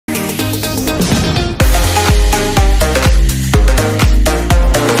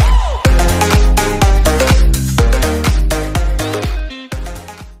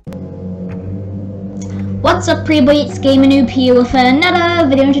What's up, pre-boy? It's Gamer Noob here with another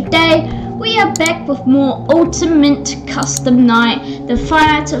video, and today we are back with more Ultimate Custom Night, the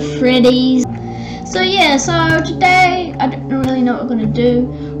Five Nights at Freddy's. So yeah, so today I don't really know what we're gonna do.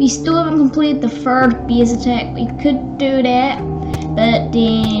 We still haven't completed the third Bears attack. We could do that, but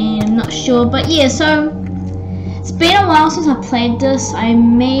then I'm not sure. But yeah, so it's been a while since I played this. I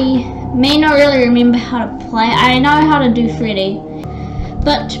may not really remember how to play. I know how to do Freddy,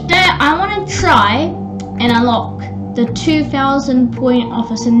 but today I want to try and unlock the 2,000 point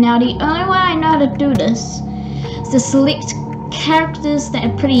office. And now the only way I know how to do this is to select characters that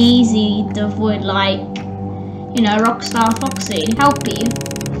are pretty easy to avoid, like, you know, Rockstar Foxy, Helpy.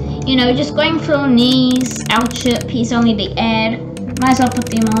 You know, just going through these, our chip, he's only the ad. Might as well put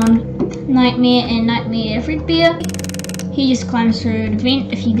them on. Nightmare and Nightmare Fredbear. He just climbs through the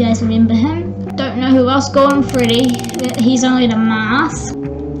vent, if you guys remember him. Don't know who else going Freddy. He's only the mask.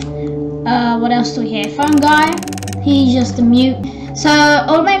 What else do we have? Phone guy. He's just a mute. So,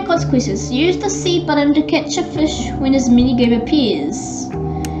 automatic consequences. Use the C button to catch a fish when his minigame appears.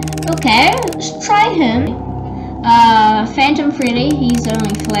 Okay, let's try him. Phantom Freddy. He's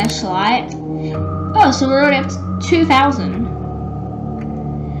only flashlight. Oh, so we're already up to 2,000.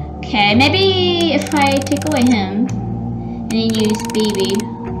 Okay, maybe if I take away him and then use BB,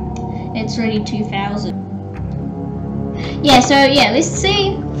 it's already 2,000. Yeah, so yeah, let's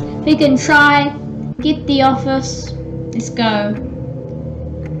see if we can try get the office. Let's go.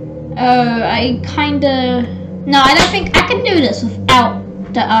 Oh, I kinda... No, I don't think I can do this without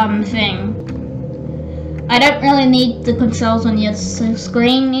the thing. I don't really need the controls on your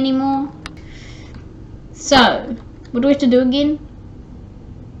screen anymore. So, what do we have to do again?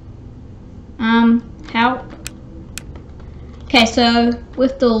 How? Okay, so we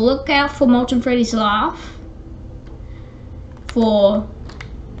have to look out for Molten Freddy's laugh. For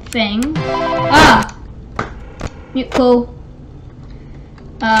thing. Ah! Mute cool.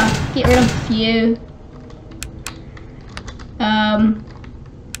 Get rid of you. Oh!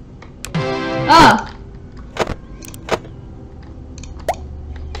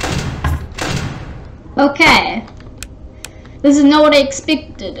 Okay. This is not what I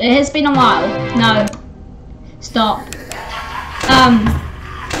expected. It has been a while. No. Stop.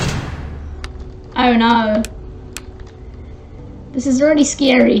 Oh no. This is really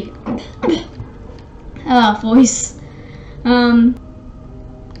scary. Voice.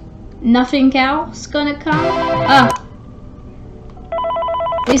 Nothing else gonna come? Oh.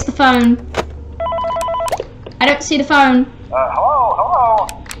 Where's the phone? I don't see the phone. Hello.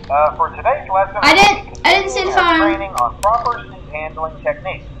 For today's lesson, I didn't see the phone. Training on proper suit handling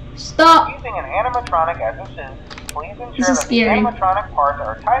techniques. Stop. Using an animatronic as a suit, please ensure This is that scary. the animatronic parts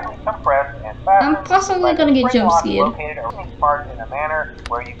are tightly compressed and fastened. I'm possibly gonna get jump scared. Located around these parts in a manner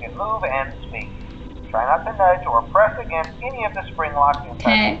where you can move and speak. Try not to nudge or press against any of the spring locks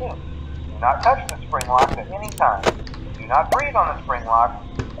inside the suit. Do not touch the spring locks at any time. Do not breathe on the spring locks,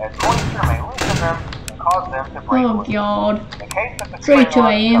 as moisture may loosen them and cause them to break loose. Oh god. In case that the spring locks 2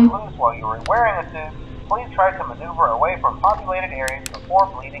 a.m. come loose while you are wearing a suit, please try to maneuver away from populated areas before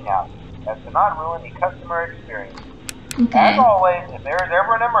bleeding out, as to not ruin the customer experience. Okay. As always, if there is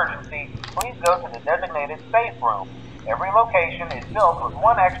ever an emergency, please go to the designated safe room. Every location is built with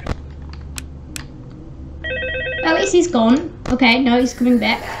one extra... At least he's gone. Okay, no, he's coming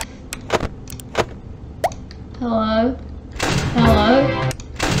back. Hello? Hello?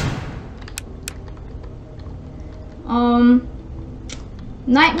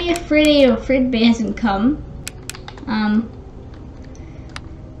 Nightmare Freddy or Fredbear hasn't come.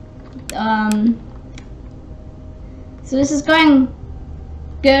 So this is going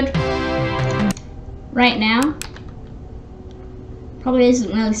good right now. Probably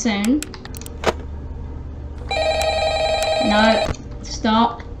isn't really soon. No,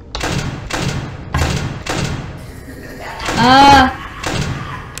 stop.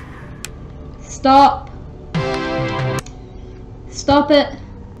 Stop. Stop it.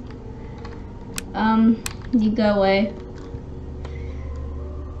 You go away.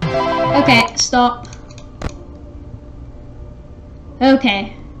 Okay, stop.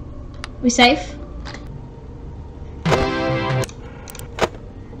 Okay. We safe?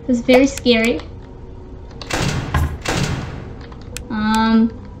 This is very scary.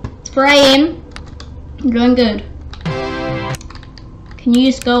 It's 4 a.m. I'm doing good. Can you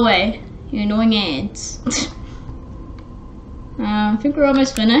just go away? You annoying ads. I think we're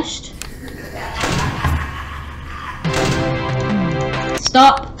almost finished.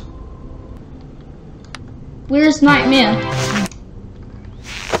 Stop. Where's Nightmare?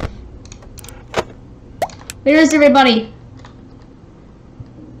 Where is everybody?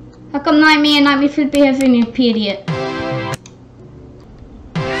 How come Nightmare and Nightmare Freddy haven't appeared yet?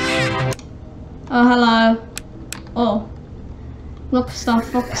 Oh, hello. Oh. Look, Star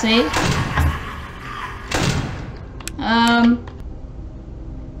Foxy. I'm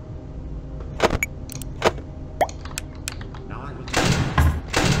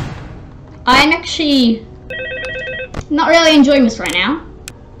actually not really enjoying this right now.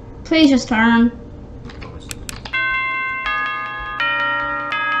 Please just turn.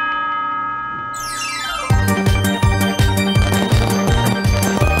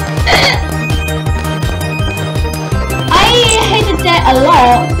 A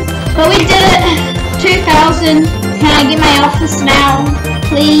lot, but we did it. 2,000. Can I get my office now,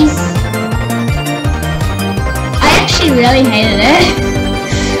 please? I actually really hated it.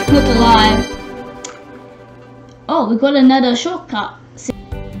 Not to lie. Oh, we got another shortcut.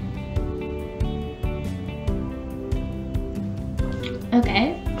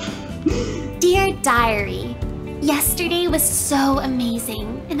 Okay. Dear Diary, yesterday was so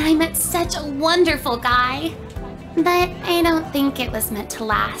amazing, and I met such a wonderful guy. But I don't think it was meant to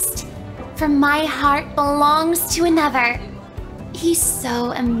last. For my heart belongs to another. He's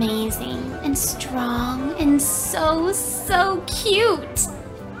so amazing and strong and so cute.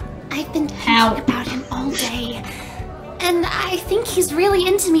 I've been thinking about him all day. And I think he's really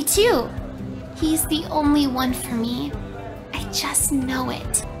into me too. He's the only one for me. I just know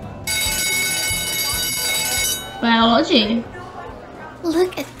it. Biology.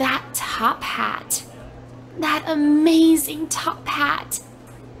 Look at that top hat. That amazing top hat.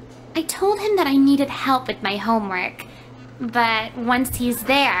 I told him that I needed help with my homework, but once he's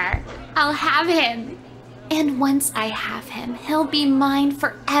there, I'll have him. And once I have him, he'll be mine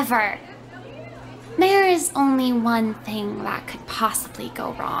forever. There is only one thing that could possibly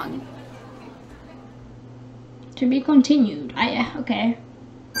go wrong. To be continued. Okay.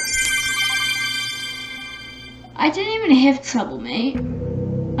 I didn't even have trouble, mate.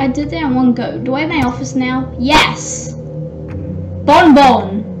 I did that in one go. Do I have my office now? Yes!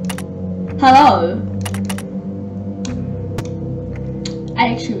 Bonbon! Hello!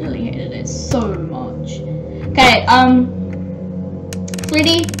 I actually really hated it so much. Okay,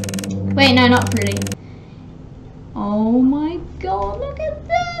 Freddy? Wait, no, not Freddy. Oh my god, look at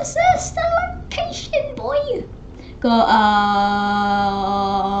this! That's the location, boy! Got,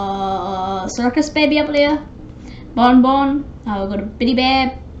 circus baby up there. Bonbon. Oh, we've got a bitty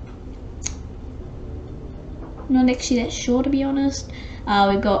bear. Not actually that sure, to be honest.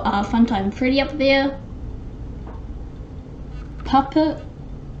 We've got Funtime Freddy up there. Puppet.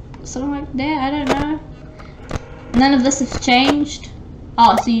 Something like that, I don't know. None of this has changed.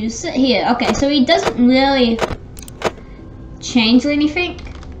 Oh, so you sit here. Okay, so he doesn't really change or anything.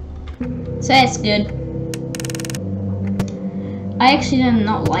 So that's good. I actually did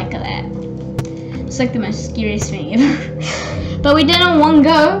not like that. It's like the most scariest thing ever. But we did it in one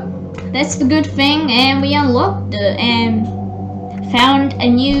go. That's the good thing, and we unlocked it and found a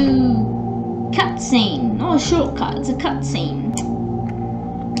new cutscene. Not a shortcut, it's a cutscene.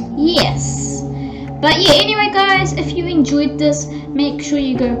 Yes. But yeah, anyway guys, if you enjoyed this, make sure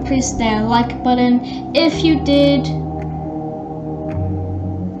you go press that like button. If you did,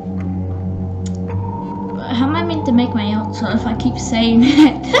 how am I meant to make my outro if I keep saying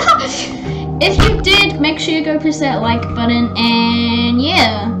that? If you did, make sure you go press that like button, and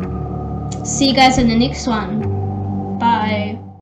yeah, see you guys in the next one. Bye.